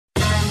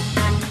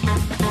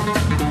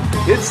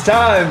It's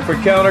time for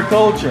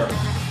Counterculture.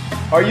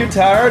 Are you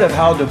tired of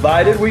how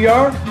divided we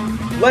are?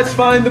 Let's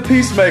find the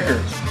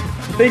peacemakers.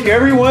 Think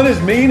everyone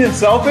is mean and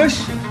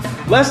selfish?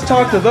 Let's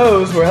talk to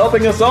those who are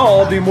helping us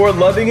all be more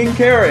loving and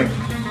caring.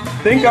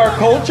 Think our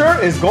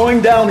culture is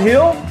going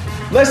downhill?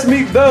 Let's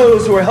meet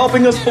those who are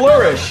helping us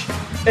flourish.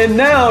 And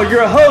now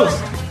your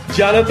host,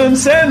 Jonathan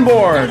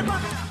Sanborn.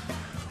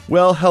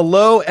 Well,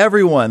 hello,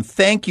 everyone.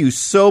 Thank you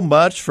so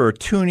much for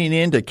tuning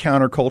in to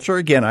Counterculture.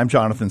 Again, I'm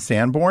Jonathan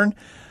Sanborn.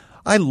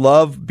 I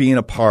love being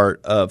a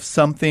part of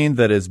something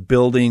that is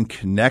building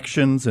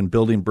connections and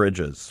building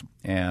bridges.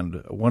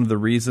 And one of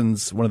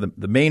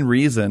the main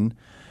reason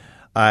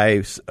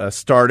I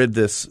started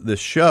this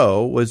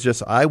show was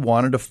just I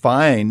wanted to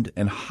find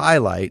and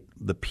highlight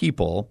the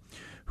people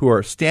who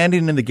are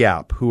standing in the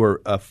gap, who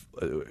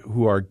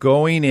are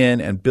going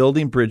in and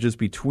building bridges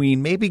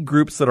between maybe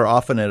groups that are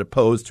often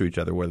opposed to each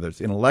other, whether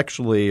it's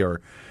intellectually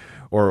or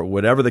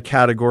whatever the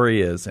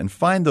category is, and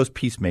find those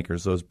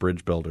peacemakers, those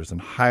bridge builders,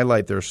 and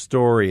highlight their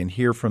story and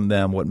hear from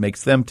them what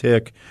makes them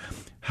tick,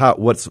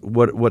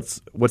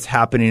 what's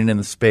happening in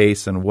the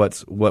space, and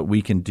what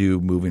we can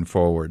do moving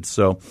forward.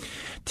 So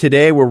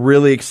today we're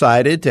really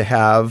excited to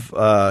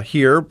have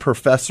here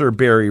Professor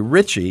Barry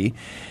Ritchie.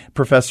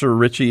 Professor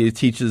Ritchie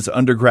teaches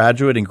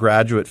undergraduate and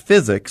graduate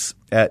physics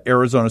at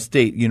Arizona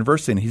State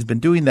University, and he's been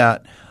doing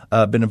that,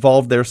 been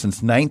involved there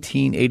since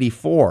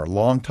 1984,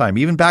 long time.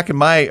 Even back in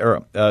my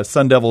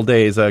Sun Devil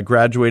days,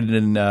 graduated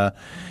in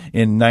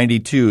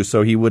 92,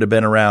 so he would have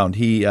been around.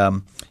 He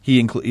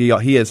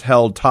has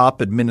held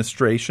top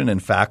administration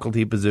and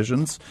faculty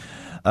positions,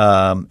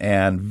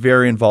 and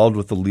very involved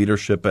with the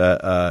leadership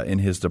in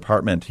his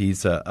department.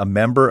 He's a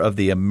member of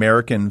the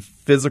American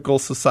Physical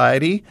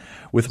Society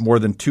with more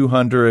than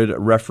 200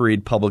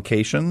 refereed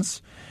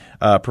publications.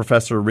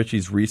 Professor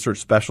Ritchie's research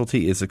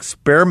specialty is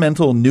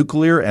experimental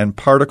nuclear and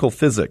particle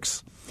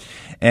physics.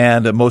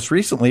 And most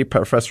recently,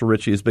 Professor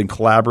Ritchie has been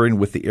collaborating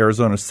with the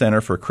Arizona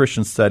Center for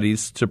Christian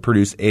Studies to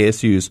produce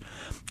ASU's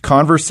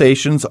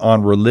Conversations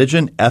on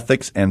Religion,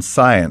 Ethics, and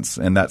Science,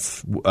 and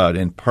that's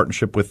in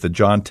partnership with the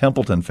John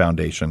Templeton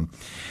Foundation.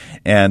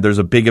 And there's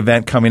a big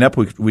event coming up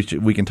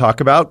we can talk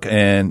about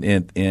in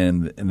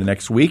the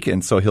next week,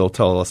 and so he'll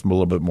tell us a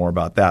little bit more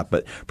about that.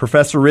 But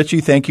Professor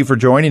Ritchie, thank you for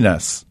joining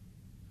us.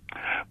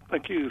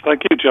 Thank you,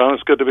 John.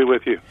 It's good to be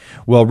with you.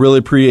 Well, really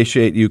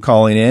appreciate you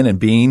calling in and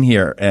being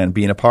here and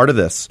being a part of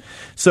this.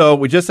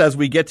 So, as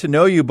we get to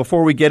know you,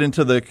 before we get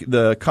into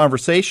the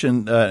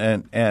conversation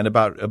and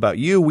about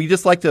you, we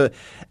just like to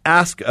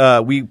ask.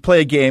 We play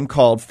a game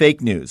called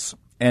Fake News,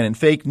 and in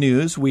Fake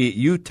News,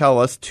 you tell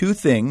us two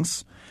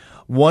things,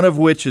 one of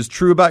which is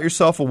true about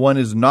yourself, and one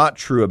is not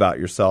true about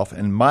yourself.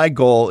 And my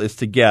goal is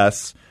to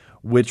guess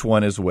which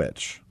one is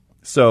which.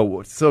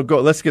 So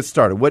go. Let's get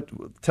started.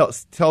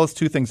 Tell us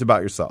two things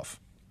about yourself.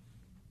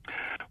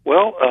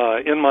 Well,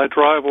 in my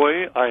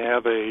driveway, I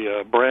have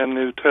a brand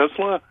new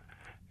Tesla,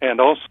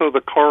 and also the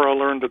car I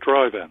learned to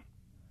drive in.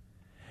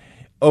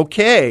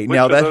 Okay, Which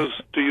of those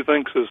do you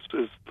think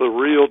is the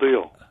real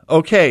deal?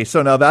 Okay,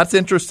 so now that's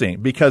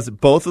interesting because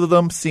both of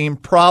them seem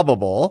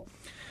probable.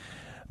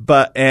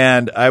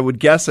 And I would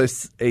guess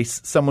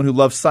someone who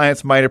loves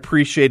science might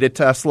appreciate a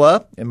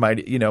Tesla. It might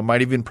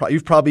even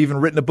you've probably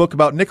even written a book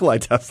about Nikolai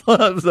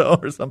Tesla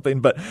or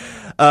something. But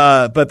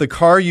the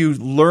car you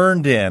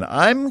learned in,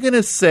 I'm going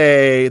to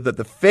say that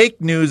the fake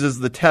news is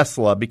the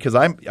Tesla because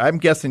I'm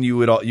guessing you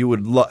would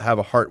have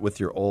a heart with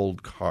your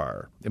old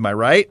car. Am I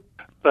right?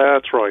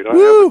 That's right. I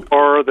have a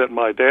car that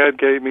my dad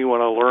gave me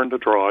when I learned to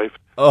drive.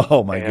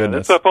 Oh, my goodness.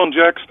 It's up on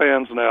jack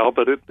stands now,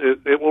 but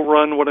it will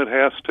run when it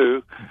has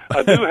to.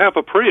 I do have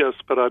a Prius,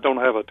 but I don't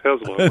have a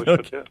Tesla. I wish I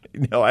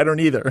did. No, I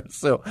don't either.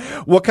 So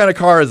what kind of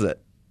car is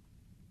it?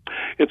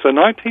 It's a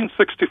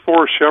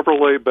 1964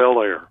 Chevrolet Bel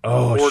Air.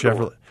 Oh,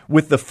 Chevrolet.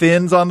 With the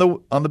fins on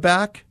the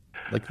back?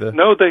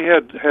 No, they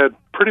had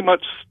pretty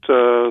much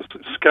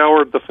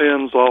scoured the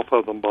fins off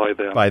of them by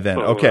then.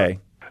 Okay.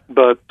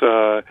 But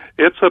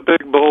it's a big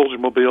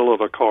Bulgemobile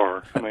of a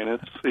car. I mean,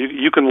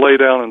 you can lay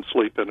down and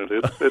sleep in it.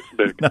 It's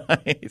big.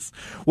 Nice.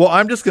 Well,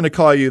 I'm just going to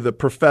call you the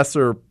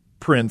Professor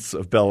Prince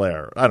of Bel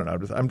Air. I don't know.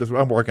 I'm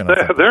working on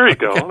something. There you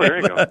go. Okay.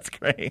 There you go. That's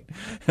great.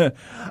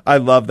 I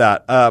love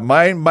that.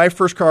 My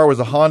first car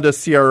was a Honda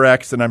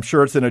CRX, and I'm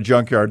sure it's in a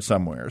junkyard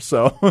somewhere.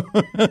 So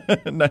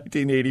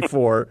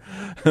 1984.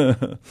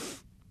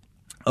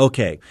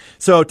 Okay.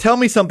 So tell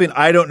me something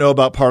I don't know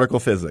about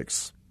particle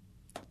physics.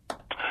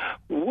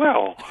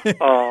 Well,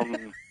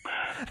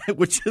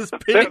 which is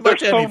pretty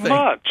much there's anything. So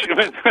much. I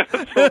mean,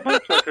 there's so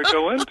much I could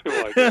go into,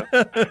 I guess.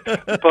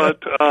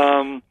 But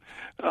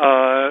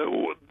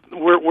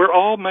we're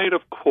all made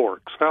of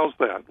quarks. How's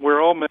that?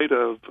 We're all made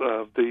of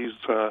these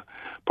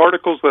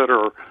particles that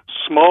are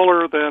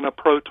smaller than a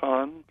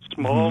proton,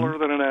 smaller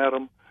than an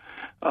atom.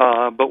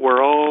 But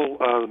we're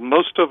all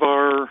most of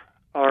our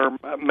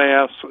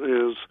mass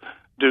is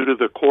due to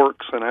the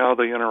quarks and how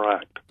they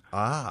interact.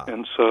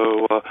 And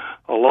so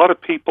a lot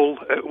of people,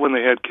 when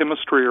they had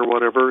chemistry or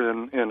whatever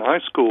in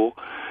high school,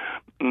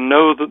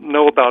 know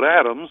about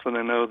atoms, and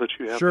they know that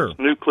you have this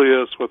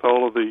nucleus with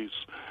all of these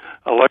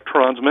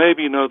electrons.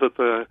 Maybe you know that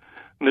the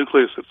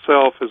nucleus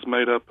itself is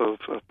made up of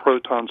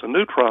protons and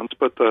neutrons,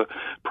 but the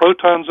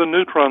protons and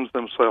neutrons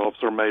themselves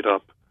are made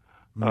up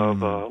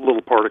of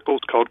little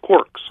particles called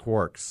quarks.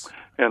 Quarks.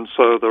 And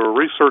so the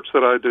research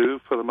that I do,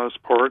 for the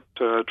most part,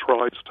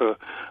 tries to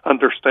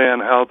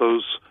understand how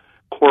those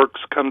quarks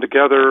come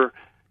together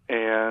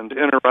and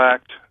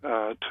interact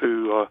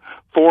to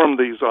form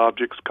these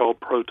objects called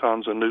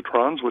protons and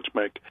neutrons, which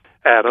make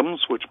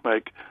atoms, which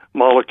make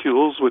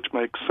molecules, which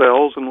make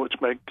cells, and which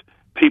make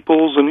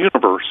peoples and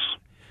universe.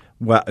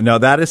 Well, no,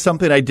 that is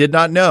something I did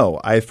not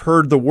know. I've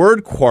heard the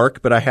word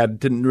quark, but I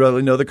didn't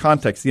really know the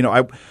context.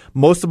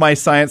 Most of my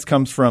science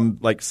comes from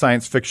like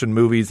science fiction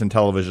movies and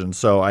television,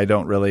 so I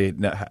don't really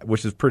know,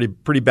 which is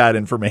pretty bad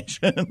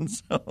information.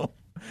 So.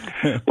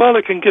 Well,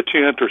 it can get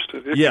you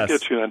interested. Yes. Can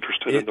get you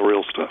interested in the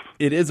real stuff.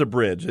 It is a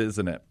bridge,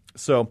 isn't it?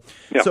 So,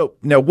 yeah. So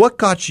now, what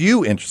got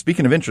you interested?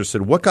 Speaking of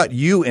interested, what got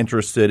you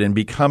interested in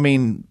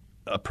becoming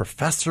a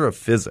professor of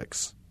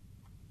physics?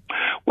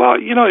 Well,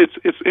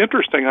 it's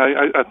interesting.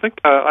 I think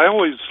I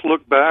always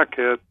look back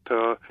at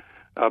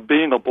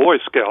being a Boy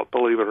Scout,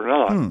 believe it or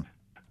not.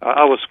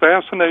 I was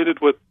fascinated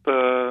with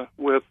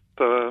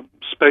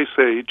space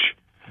age.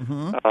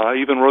 Mm-hmm. I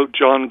even wrote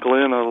John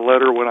Glenn a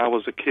letter when I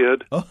was a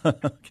kid. Oh,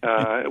 okay.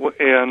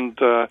 And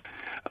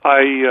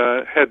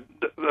I had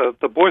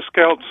the Boy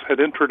Scouts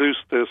had introduced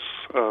this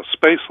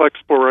space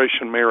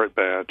exploration merit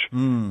badge.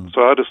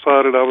 So I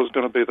decided I was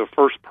going to be the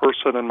first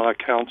person in my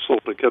council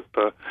to get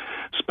the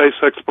space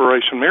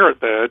exploration merit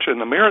badge.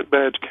 And the merit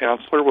badge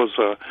counselor was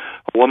a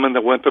woman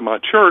that went to my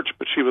church,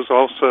 but she was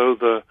also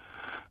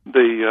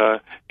the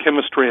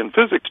chemistry and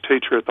physics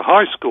teacher at the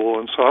high school.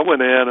 And so I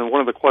went in, and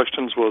one of the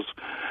questions was,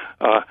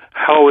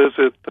 how is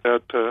it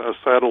that a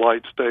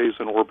satellite stays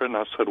in orbit? And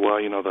I said, well,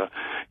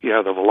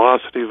 the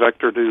velocity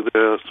vector do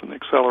this and the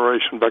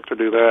acceleration vector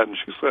do that. And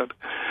she said,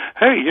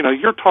 hey,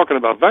 you're talking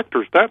about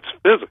vectors. That's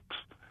physics.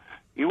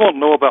 You won't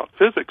know about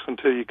physics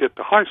until you get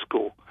to high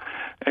school.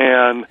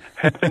 And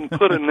having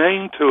put a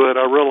name to it,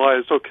 I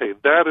realized, okay,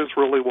 that is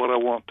really what I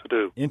want to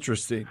do.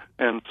 Interesting.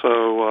 And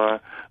so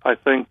I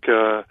think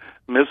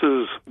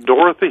Mrs.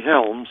 Dorothy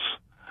Helms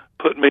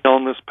put me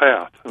on this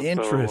path. And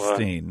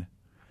interesting. So,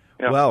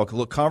 yeah. Well,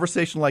 a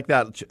conversation like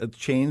that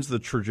changed the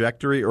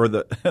trajectory or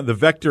the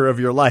vector of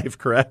your life,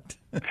 correct?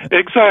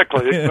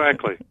 Exactly.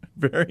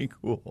 Very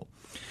cool.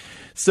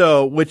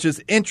 So, which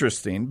is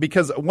interesting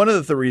because one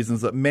of the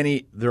reasons that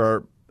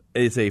there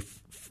is a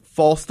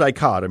false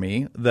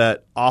dichotomy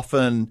that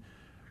often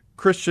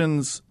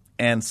Christians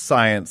and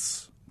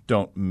science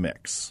don't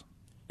mix.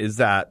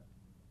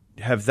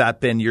 Have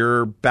that been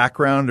your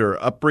background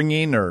or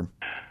upbringing or?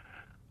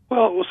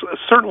 Well,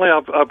 certainly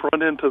I've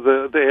run into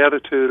the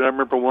attitude. I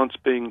remember once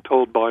being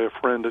told by a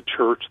friend at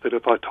church that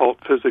if I taught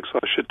physics,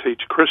 I should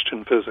teach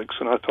Christian physics,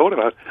 and I told him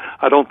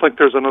I don't think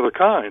there's another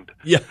kind.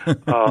 Yeah.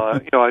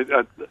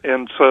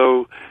 And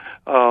so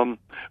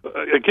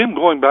again,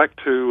 going back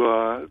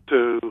to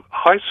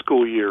high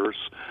school years,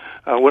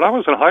 when I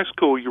was in high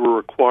school, you were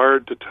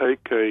required to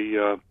take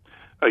a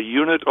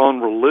unit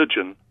on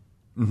religion.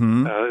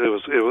 Mm-hmm. It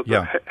was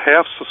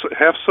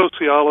half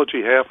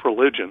sociology, half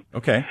religion.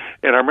 Okay.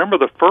 And I remember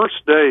the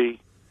first day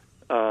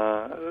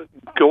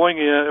going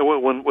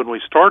in when we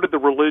started the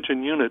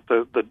religion unit.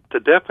 The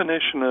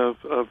definition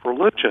of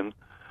religion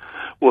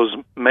was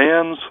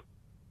man's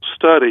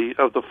study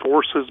of the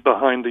forces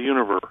behind the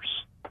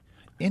universe.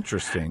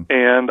 Interesting.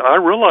 And I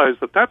realized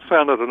that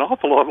sounded an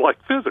awful lot like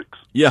physics.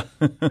 Yeah.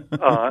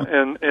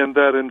 and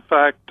that in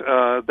fact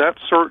that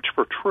search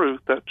for truth,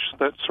 that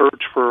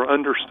search for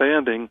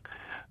understanding,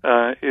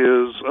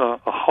 is a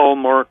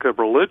hallmark of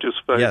religious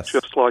faith, yes.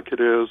 just like it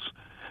is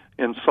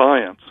in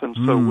science. And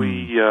so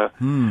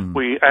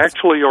we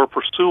actually are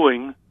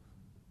pursuing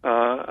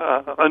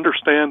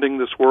understanding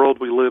this world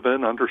we live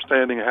in,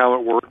 understanding how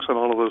it works, and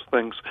all of those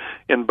things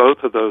in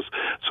both of those.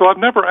 So I've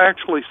never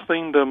actually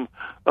seen them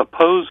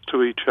opposed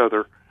to each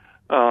other,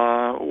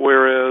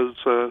 whereas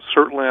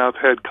certainly I've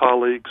had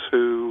colleagues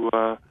who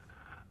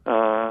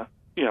have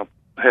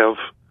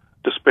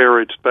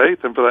disparaged faith,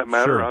 and for that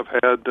matter, sure. I've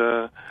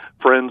had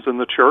friends in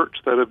the church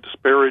that have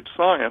disparaged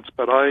science.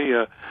 But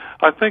I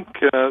think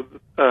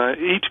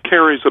each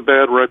carries a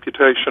bad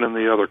reputation in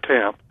the other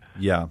camp.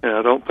 Yeah. And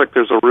I don't think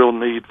there's a real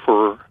need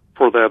for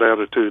that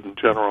attitude in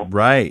general.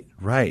 Right.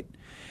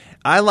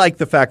 I like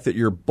the fact that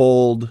you're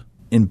bold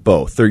in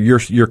both.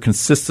 You're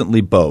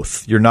consistently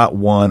both. You're not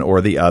one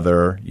or the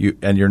other. You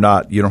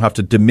don't have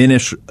to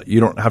diminish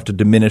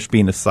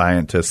being a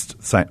scientist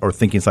or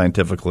thinking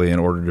scientifically in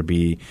order to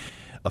be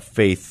a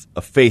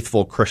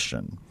faithful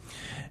Christian.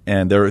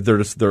 And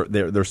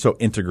they're so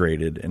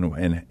integrated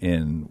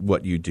in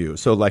what you do.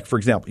 So, like for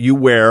example, you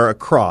wear a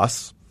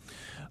cross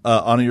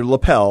on your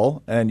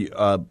lapel and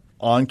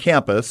on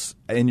campus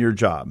in your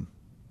job.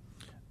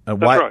 That's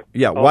right.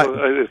 Yeah. Why?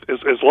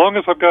 As long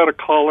as I've got a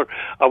collar,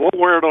 I won't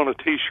wear it on a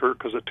T-shirt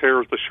because it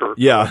tears the shirt.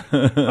 Yeah.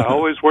 I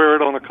always wear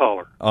it on a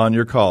collar. On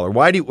your collar.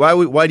 Why do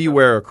you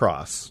wear a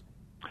cross?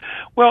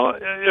 Well,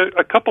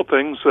 a couple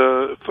things.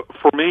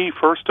 For me,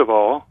 first of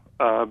all,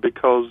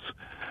 because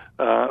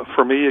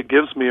for me, it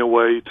gives me a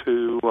way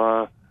to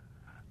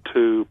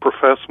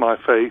profess my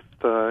faith,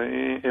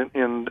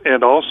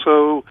 and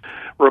also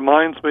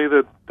reminds me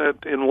that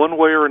in one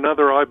way or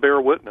another I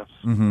bear witness.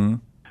 Mm-hmm.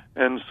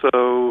 And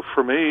so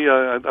for me,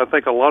 I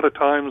think a lot of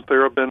times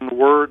there have been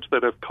words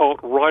that have caught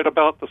right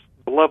about the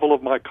level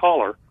of my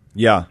collar.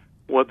 Yeah.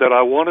 That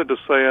I wanted to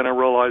say, and I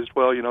realized,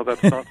 well,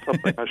 that's not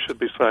something I should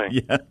be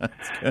saying. Yeah,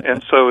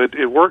 and so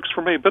it works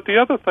for me. But the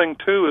other thing,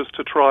 too, is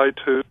to try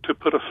to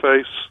put a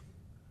face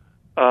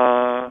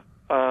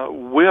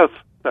with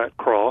that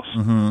cross.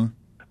 Mm-hmm.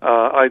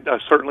 I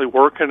certainly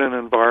work in an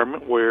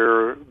environment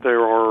where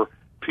there are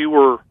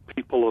fewer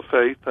people of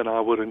faith than I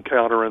would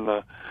encounter in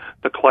the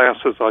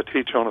classes I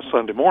teach on a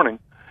Sunday morning.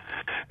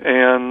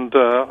 And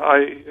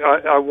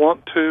I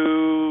want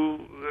to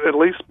at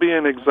least be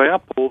an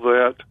example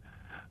that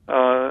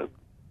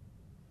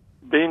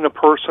being a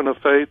person of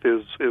faith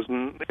is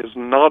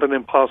not an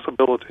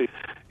impossibility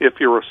if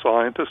you're a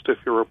scientist, if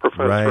you're a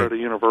professor right. at a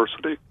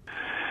university.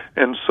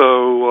 And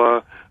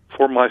so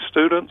for my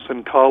students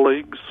and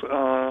colleagues,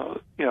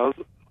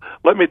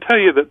 let me tell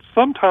you that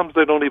sometimes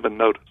they don't even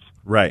notice.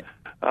 Right.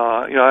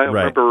 I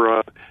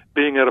remember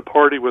being at a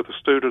party with a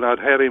student. I'd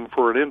had him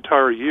for an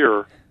entire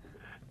year,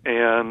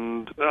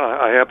 and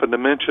I happened to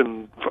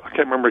mention, I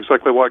can't remember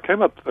exactly why it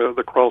came up,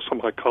 the cross on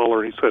my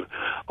collar. And he said,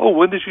 "Oh,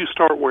 when did you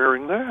start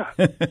wearing that?"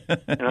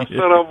 And I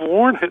said, "I've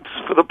worn it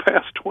for the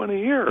past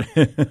 20 years."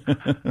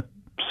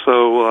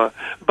 So,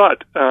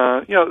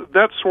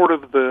 that's sort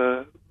of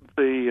the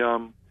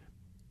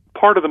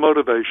part of the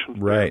motivation.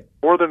 Right.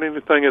 More than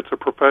anything, it's a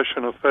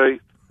profession of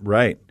faith.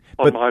 Right.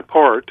 On my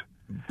part.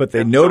 But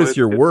they notice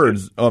your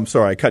words. I'm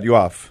sorry, I cut you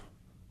off.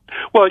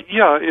 Well,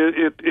 yeah,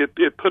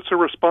 it puts a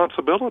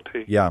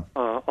responsibility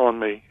on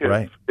me.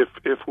 If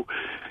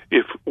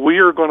we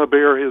are going to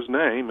bear His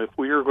name, if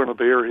we are going to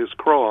bear His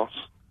cross,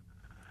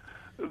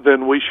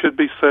 then we should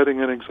be setting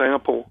an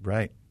example.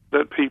 Right.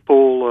 That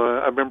people.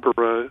 I remember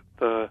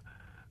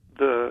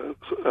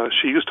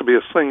she used to be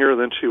a singer,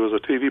 then she was a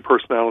TV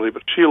personality.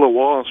 But Sheila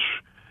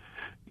Walsh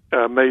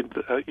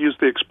used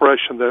the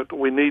expression that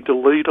we need to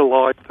lead a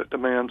life that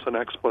demands an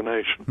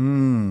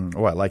explanation.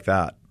 Oh, I like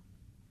that.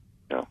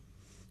 Yeah.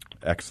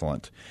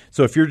 Excellent.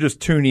 So if you're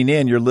just tuning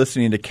in, you're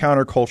listening to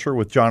Counterculture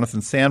with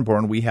Jonathan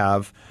Sanborn. We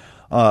have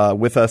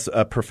with us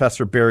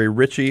Professor Barry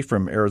Ritchie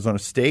from Arizona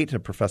State, a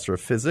professor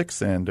of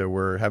physics, and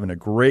we're having a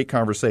great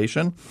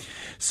conversation.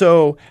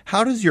 So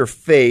how does your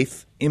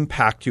faith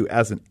impact you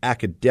as an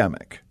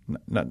academic?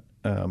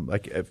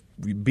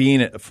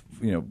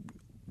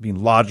 Being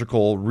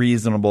logical,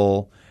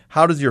 reasonable.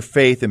 How does your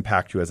faith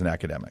impact you as an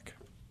academic?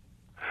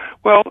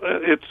 Well,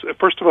 it's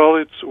first of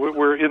all,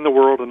 we're in the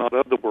world and not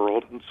of the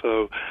world, and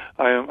so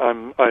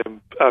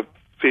I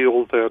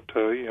feel that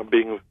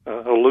being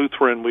a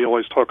Lutheran, we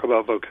always talk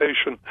about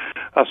vocation.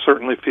 I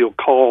certainly feel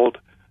called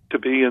to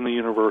be in the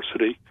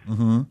university.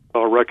 Mm-hmm.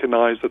 I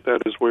recognize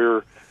that is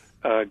where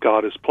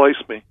God has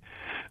placed me.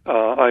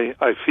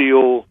 I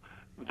feel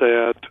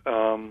that.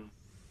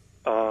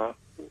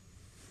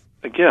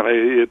 Again,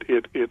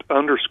 it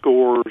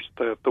underscores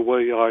that the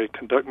way I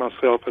conduct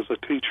myself as a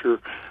teacher,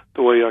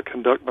 the way I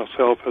conduct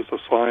myself as a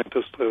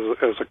scientist,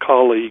 as a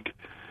colleague,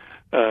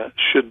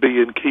 should be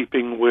in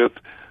keeping with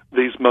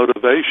these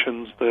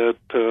motivations that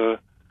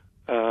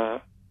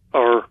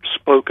are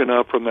spoken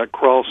of from that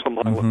cross a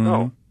mile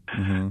ago.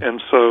 Mm-hmm.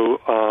 And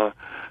so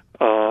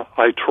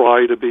I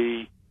try to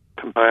be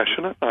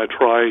compassionate. I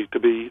try to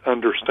be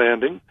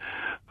understanding.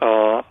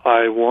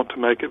 I want to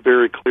make it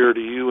very clear to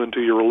you and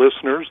to your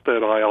listeners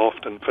that I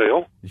often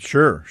fail.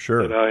 Sure.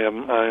 That I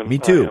am. Me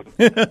too.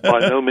 I am by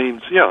no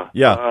means, Yeah.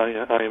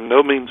 I am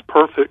no means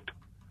perfect.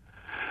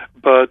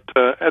 But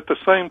at the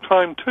same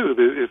time, too,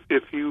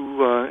 if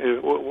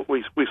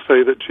we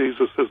say that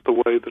Jesus is the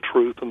way, the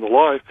truth, and the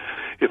life.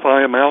 If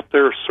I am out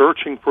there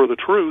searching for the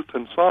truth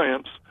in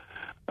science,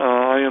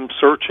 I am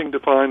searching to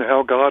find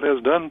how God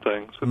has done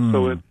things, and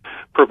so it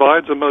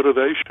provides a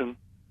motivation.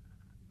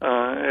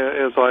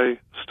 As I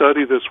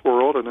study this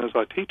world and as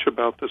I teach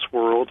about this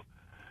world,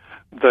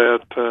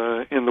 that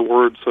in the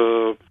words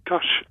of,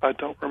 I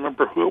don't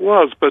remember who it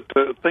was, but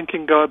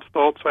thinking God's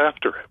thoughts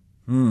after Him,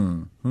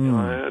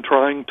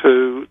 trying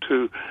to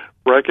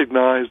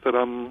recognize that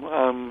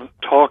I'm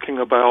talking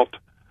about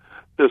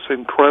this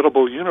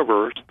incredible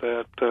universe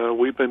that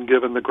we've been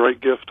given the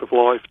great gift of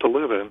life to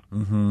live in.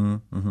 Mm-hmm.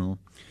 Mm-hmm.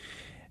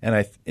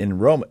 And in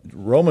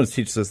Romans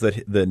teaches us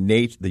that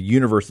the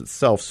universe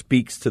itself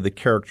speaks to the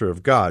character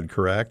of God,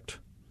 correct?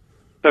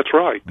 That's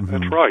right. Mm-hmm.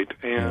 That's right.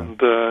 And,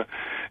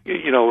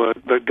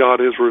 that God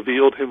has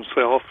revealed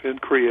Himself in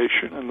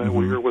creation and that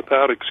we are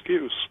without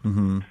excuse.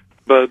 Mm-hmm.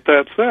 But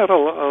that said,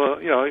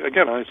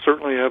 again, I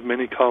certainly have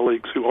many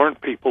colleagues who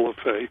aren't people of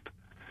faith.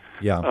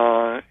 Yeah.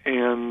 I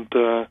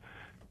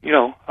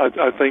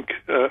think,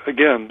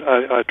 again,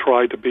 I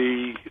try to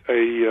be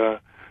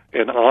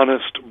an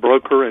honest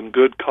broker and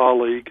good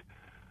colleague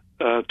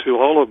to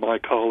all of my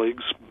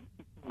colleagues,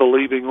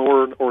 believing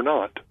or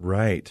not.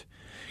 Right,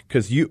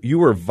 because you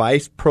were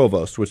vice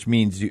provost, which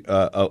means you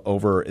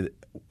over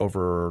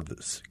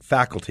the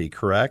faculty,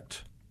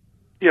 correct?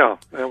 Yeah,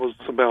 that was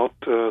about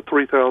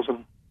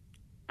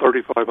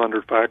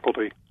 3,500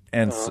 faculty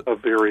And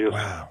of various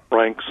wow.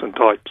 ranks and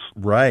types.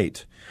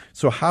 Right.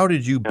 So how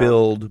did you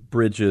build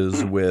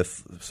bridges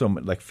with some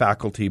like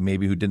faculty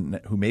maybe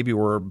who maybe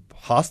were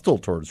hostile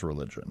towards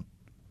religion?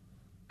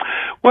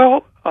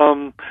 Well,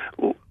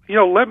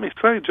 let me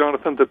say,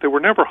 Jonathan, that they were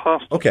never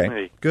hostile to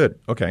me. Good.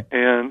 Okay.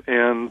 And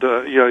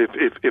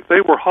if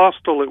they were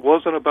hostile, it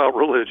wasn't about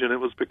religion. It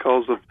was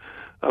because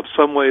of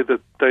some way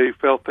that they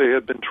felt they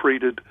had been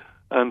treated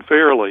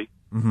unfairly.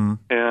 Mm-hmm.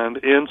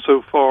 And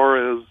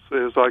insofar as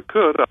I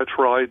could, I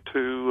tried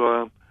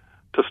to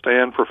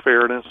stand for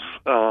fairness.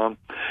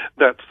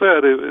 That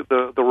said,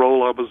 the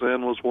role I was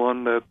in was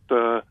one that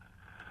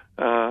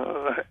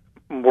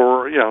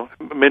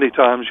many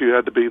times you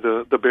had to be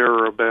the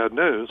bearer of bad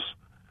news.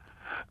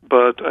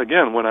 But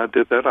again, when I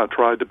did that, I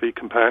tried to be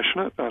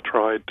compassionate. I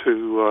tried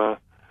to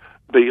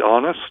be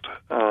honest,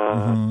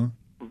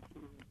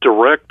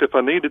 direct if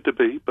I needed to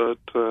be. But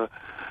I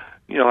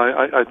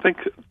think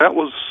that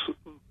was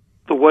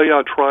the way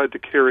I tried to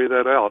carry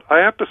that out. I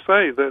have to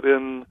say that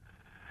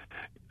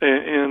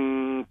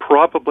in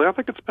probably, I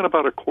think it's been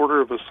about a quarter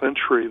of a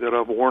century that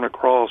I've worn a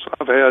cross,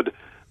 I've had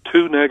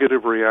 2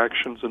 negative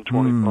reactions in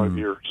 25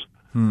 years.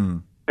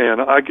 And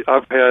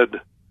I've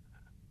had,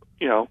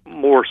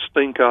 more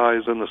stink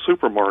eyes in the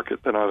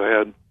supermarket than I've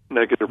had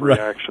negative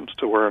reactions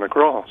to wearing a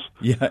cross.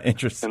 Yeah,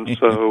 interesting. And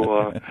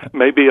so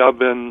maybe I've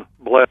been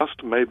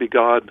blessed. Maybe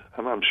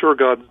I'm sure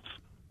God's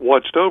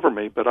watched over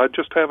me, but I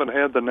just haven't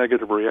had the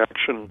negative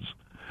reactions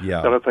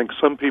that I think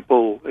some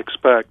people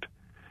expect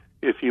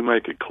if you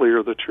make it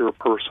clear that you're a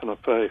person of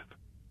faith.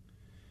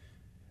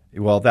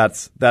 Well,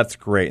 that's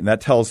great, and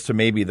that tells to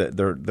maybe that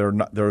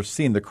they're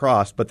seeing the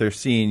cross, but they're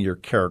seeing your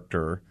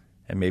character,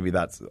 and maybe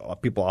that's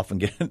people often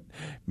get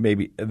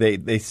maybe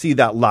they see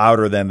that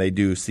louder than they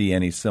do see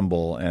any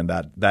symbol, and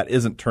that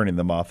isn't turning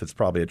them off. It's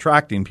probably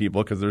attracting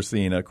people because they're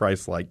seeing a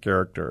Christ-like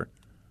character.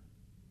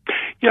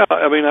 Yeah,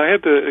 I mean, I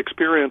had the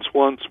experience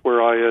once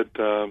where I had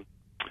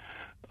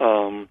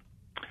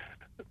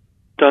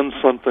done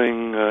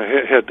something,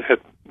 had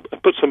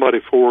put somebody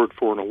forward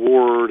for an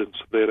award, and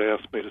so they had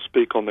asked me to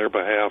speak on their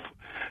behalf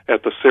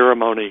at the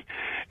ceremony,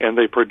 and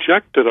they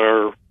projected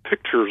our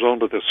pictures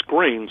onto the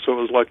screen, so it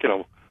was like,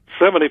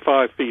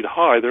 75 feet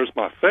high. There's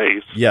my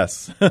face.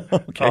 Yes.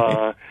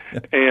 Okay.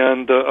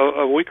 And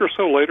a week or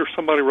so later,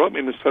 somebody wrote me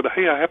and said,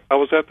 "Hey, I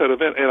was at that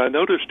event, and I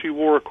noticed you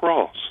wore a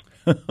cross."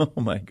 Oh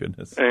my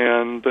goodness!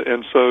 And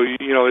so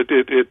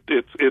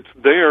it's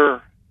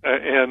there,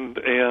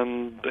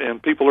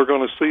 and people are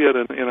going to see it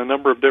in a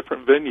number of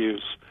different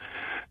venues.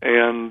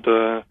 And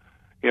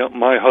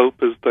my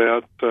hope is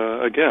that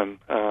again,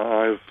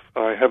 I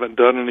haven't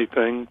done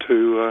anything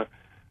to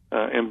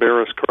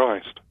embarrass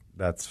Christ.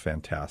 That's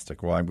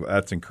fantastic. Well,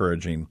 that's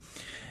encouraging,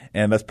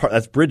 and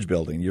that's bridge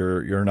building.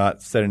 You're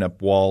not setting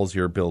up walls.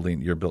 You're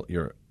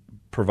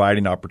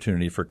providing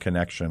opportunity for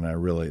connection.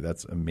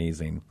 That's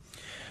amazing.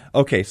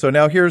 Okay, so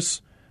now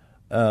here's,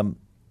 in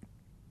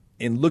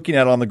looking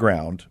at it on the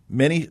ground,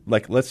 many,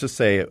 let's just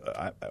say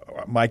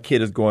my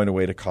kid is going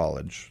away to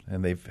college,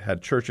 and they've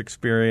had church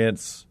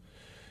experience,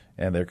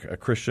 and they're a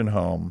Christian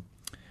home.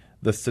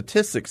 The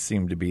statistics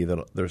seem to be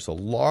that there's a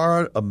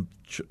lot of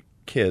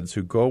kids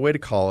who go away to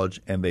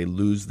college and they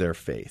lose their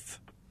faith.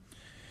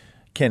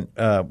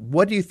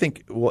 What do you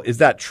think? Well, is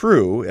that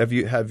true? Have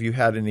you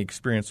had any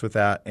experience with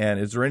that? And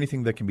is there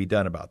anything that can be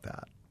done about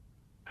that?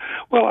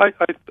 Well, I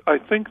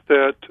think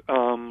that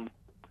first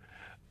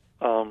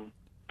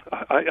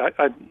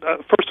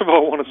of all, I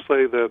want to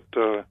say that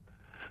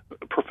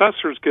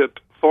professors get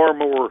far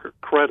more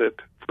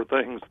credit for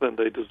things than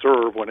they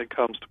deserve when it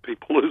comes to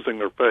people losing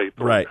their faith,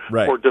 right.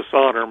 or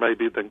dishonor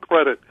maybe than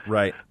credit.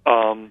 Right.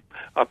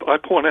 I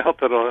point out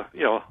that a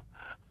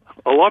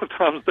lot of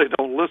times they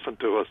don't listen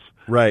to us.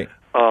 Right.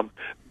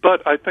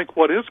 But I think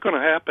what is going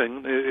to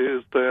happen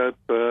is that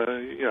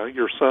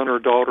your son or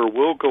daughter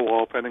will go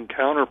off and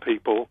encounter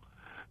people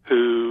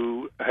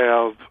who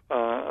have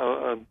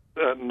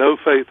no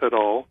faith at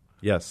all.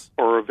 Yes.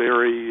 Or a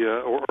very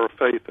or a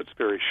faith that's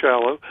very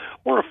shallow,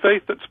 or a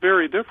faith that's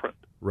very different.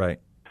 Right.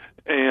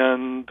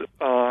 And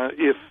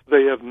if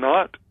they have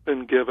not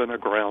been given a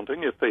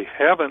grounding, if they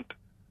haven't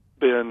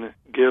been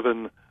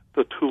given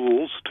the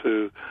tools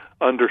to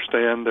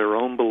understand their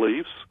own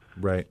beliefs,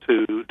 right,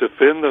 to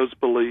defend those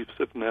beliefs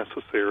if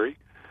necessary,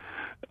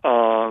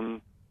 or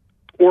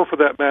for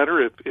that matter,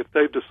 if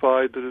they've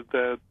decided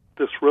that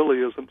this really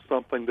isn't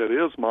something that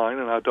is mine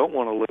and I don't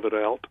want to live it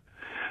out,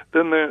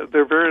 then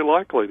they're very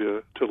likely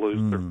to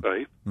lose their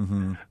faith.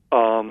 Mm-hmm.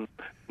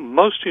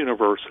 Most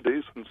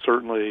universities, and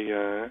certainly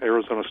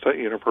Arizona State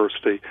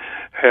University,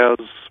 has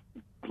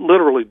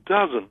literally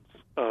dozens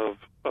of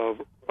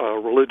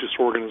religious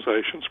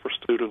organizations for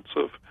students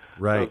of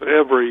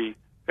every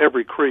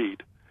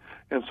creed.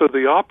 And so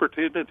the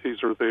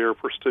opportunities are there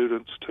for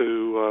students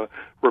to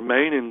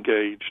remain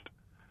engaged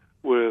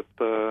with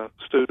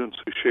students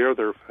who share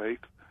their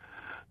faith.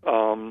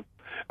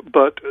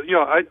 But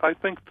I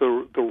think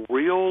the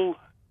real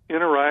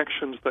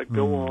interactions that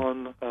go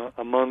on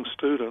among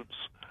students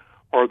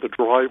are the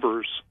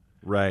drivers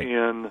right.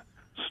 in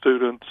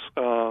students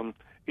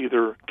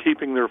either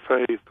keeping their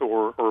faith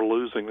or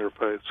losing their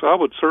faith. So I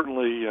would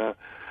certainly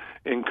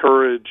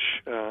encourage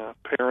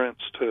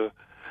parents to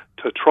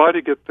try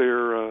to get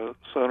their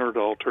son or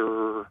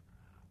daughter,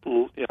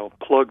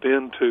 plugged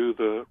into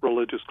the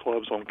religious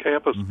clubs on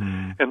campus,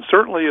 and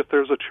certainly if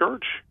there's a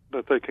church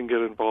that they can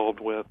get involved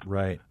with,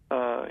 right.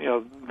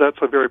 That's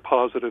a very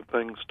positive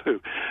thing too.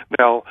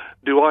 Now,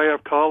 do I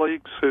have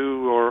colleagues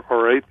who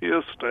are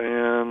atheists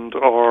and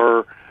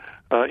are,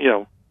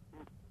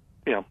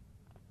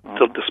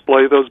 to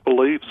display those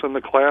beliefs in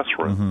the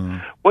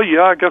classroom? Well,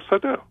 yeah, I guess I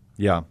do.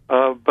 Yeah.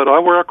 But I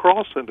wear a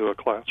cross into a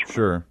classroom.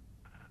 Sure.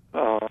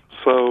 I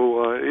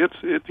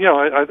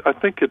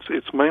think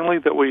it's mainly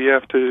that we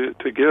have to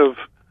give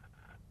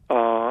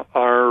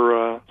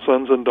our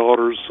sons and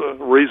daughters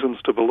reasons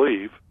to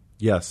believe.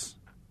 Yes.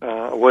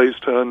 Ways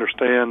to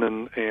understand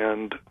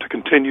and to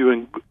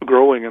continue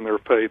growing in their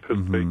faith as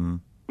they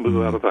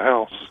move out of the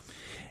house.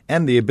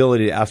 And the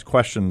ability to ask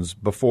questions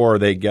before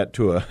they get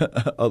to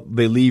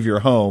they leave your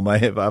home.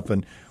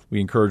 We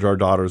encourage our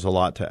daughters a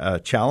lot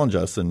to challenge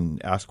us and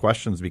ask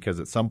questions, because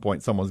at some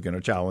point someone's going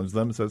to challenge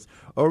them and says,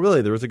 "Oh,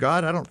 really? There is a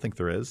God? I don't think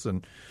there is."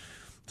 And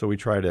so we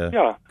try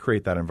to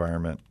create that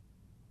environment.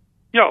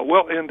 Yeah,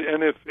 well, and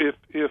if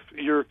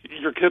your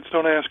kids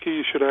don't ask you,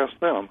 you should ask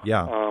them.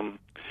 Yeah.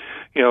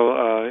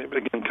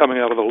 Again, coming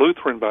out of a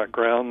Lutheran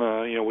background,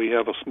 we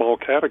have a small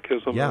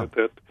catechism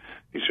that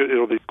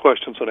these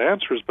questions and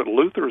answers. But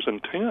Luther's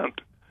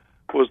intent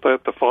was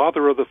that the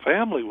father of the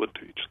family would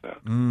teach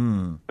that.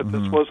 That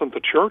this wasn't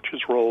the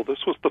church's role;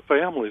 this was the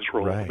family's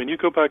role. Right. I mean, you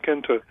go back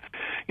into,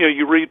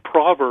 you read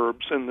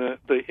Proverbs, and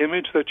the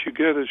image that you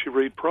get as you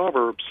read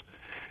Proverbs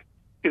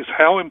is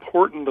how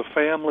important the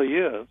family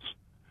is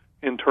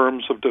in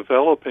terms of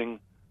developing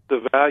the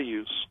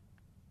values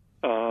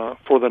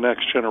for the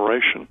next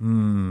generation.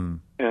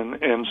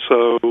 And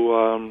so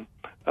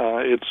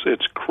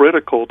it's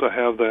critical to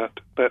have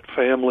that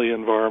family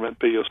environment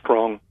be a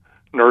strong,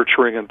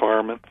 nurturing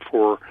environment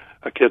for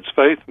a kid's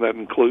faith, and that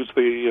includes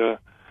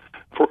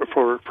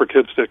for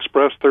kids to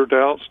express their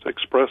doubts, to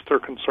express their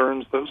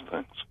concerns, those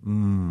things.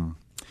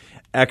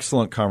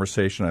 Excellent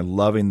conversation. I'm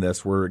loving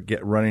this. We're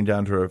running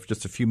down to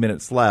just a few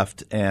minutes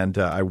left, and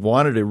I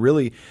wanted to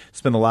really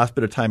spend the last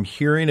bit of time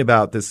hearing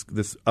about this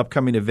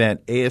upcoming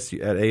event at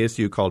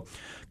ASU called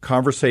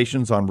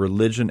Conversations on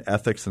Religion,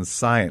 Ethics, and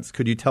Science.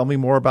 Could you tell me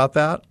more about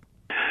that?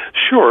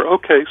 Sure.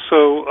 Okay.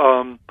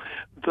 So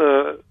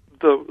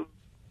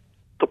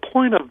the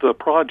point of the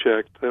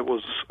project that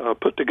was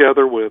put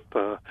together with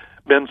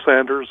Ben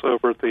Sanders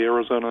over at the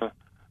Arizona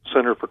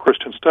Center for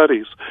Christian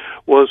Studies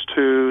was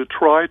to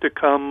try to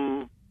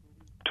come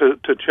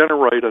to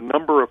generate a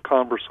number of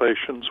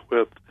conversations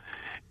with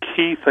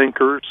key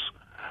thinkers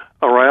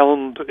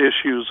around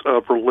issues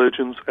of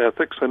religions,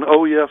 ethics, and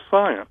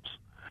science.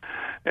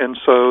 And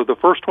so the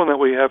first one that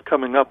we have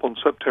coming up on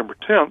September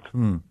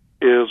 10th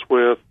is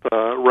with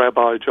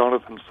Rabbi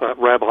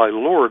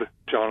Lord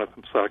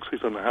Jonathan Sacks.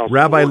 He's in the House.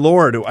 Rabbi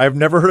Lord. I've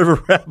never heard of a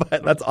rabbi.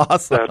 That's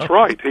awesome. That's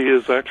right. He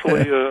is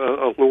actually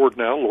a Lord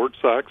now, Lord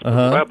Sacks,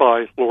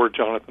 Rabbi Lord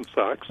Jonathan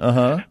Sacks.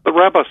 But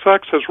Rabbi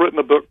Sacks has written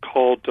a book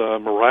called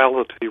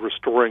Morality,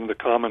 Restoring the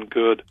Common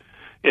Good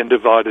in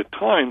Divided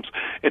Times,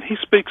 and he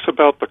speaks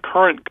about the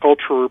current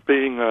culture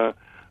being a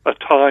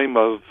time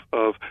of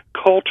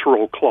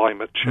cultural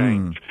climate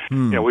change.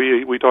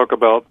 We talk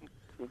about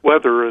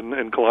weather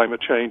and climate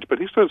change, but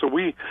he says that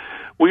we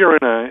are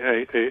in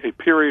a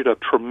period of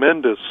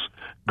tremendous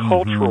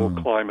cultural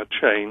climate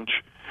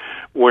change,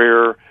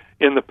 where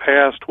in the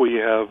past we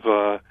have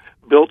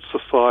built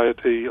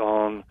society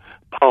on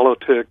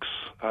politics,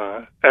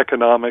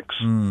 economics,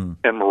 and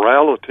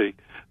morality.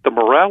 The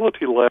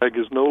morality leg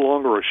is no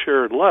longer a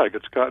shared leg.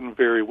 It's gotten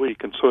very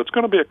weak, and so it's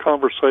going to be a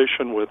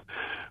conversation with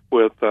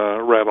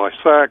Rabbi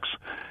Sacks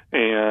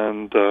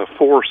and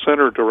 4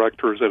 center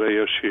directors at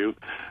ASU.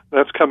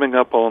 That's coming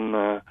up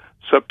on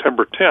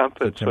September 10th.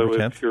 And so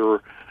if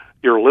your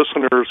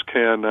listeners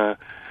can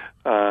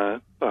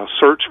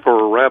search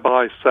for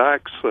Rabbi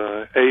Sacks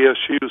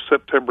ASU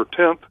September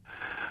 10th,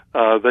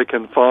 they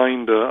can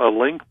find a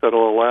link that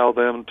will allow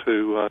them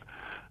to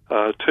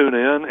tune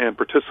in and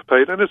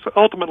participate. And it's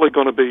ultimately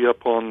going to be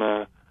up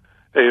on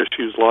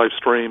ASU's live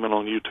stream and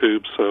on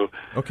YouTube, so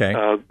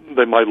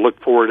they might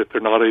look for it if they're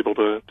not able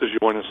to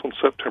join us on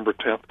September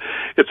 10th.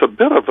 It's a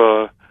bit of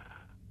a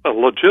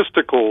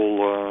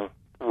logistical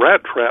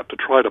rat trap to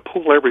try to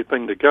pull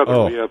everything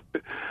together. We have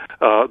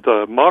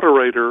the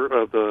moderator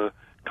of the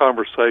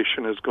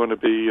conversation is going to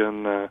be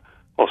in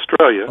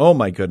Australia. Oh,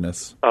 my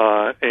goodness.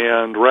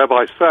 And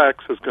Rabbi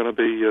Sacks is going to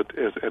be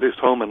at his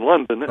home in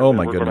London. And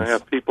my we're goodness. going to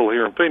have people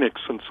here in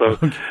Phoenix. And so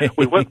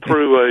we went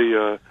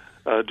through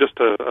just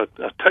a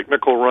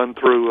technical run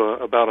through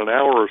about an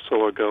hour or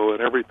so ago,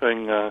 and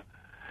everything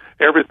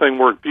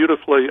worked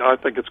beautifully. I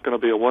think it's going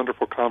to be a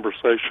wonderful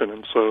conversation,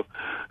 and so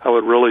I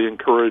would really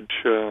encourage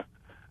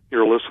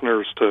your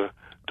listeners to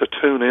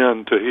tune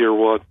in to hear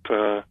what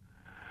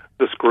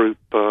this group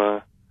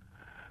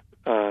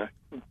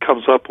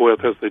comes up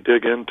with as they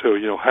dig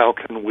into, how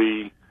can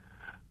we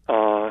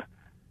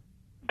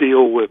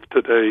deal with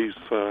today's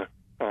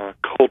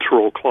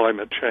cultural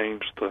climate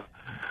change, the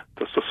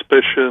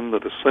suspicion, the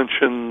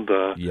dissension,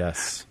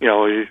 yes.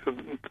 You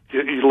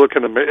look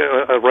at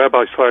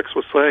Rabbi Sachs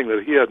was saying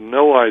that he had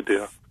no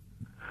idea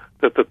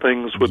that the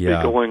things would be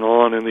going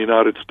on in the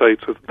United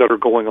States that are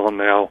going on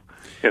now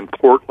in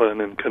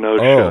Portland and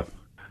Kenosha.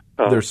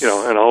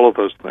 And all of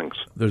those things.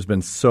 There's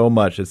been so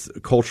much. It's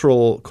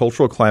cultural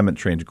climate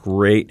change.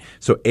 Great.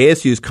 So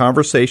ASU's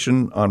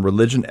Conversation on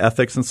Religion,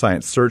 Ethics, and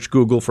Science. Search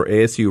Google for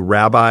ASU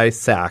Rabbi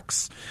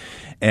Sachs.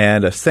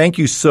 And thank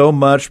you so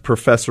much,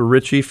 Professor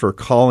Ritchie, for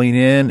calling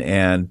in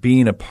and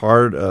being a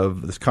part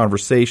of this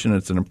conversation.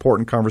 It's an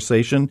important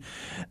conversation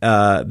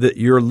that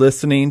you're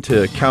listening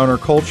to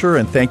Counterculture,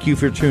 and thank you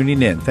for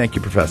tuning in. Thank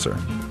you, Professor.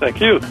 Thank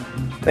you.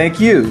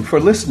 Thank you for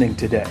listening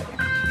today.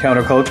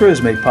 Counterculture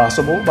is made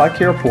possible by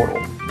Care Portal,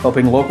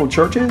 helping local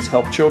churches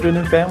help children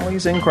and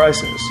families in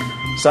crisis.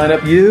 Sign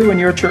up you and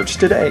your church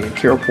today at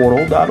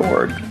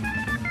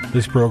careportal.org.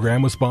 This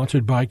program was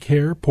sponsored by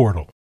Care Portal.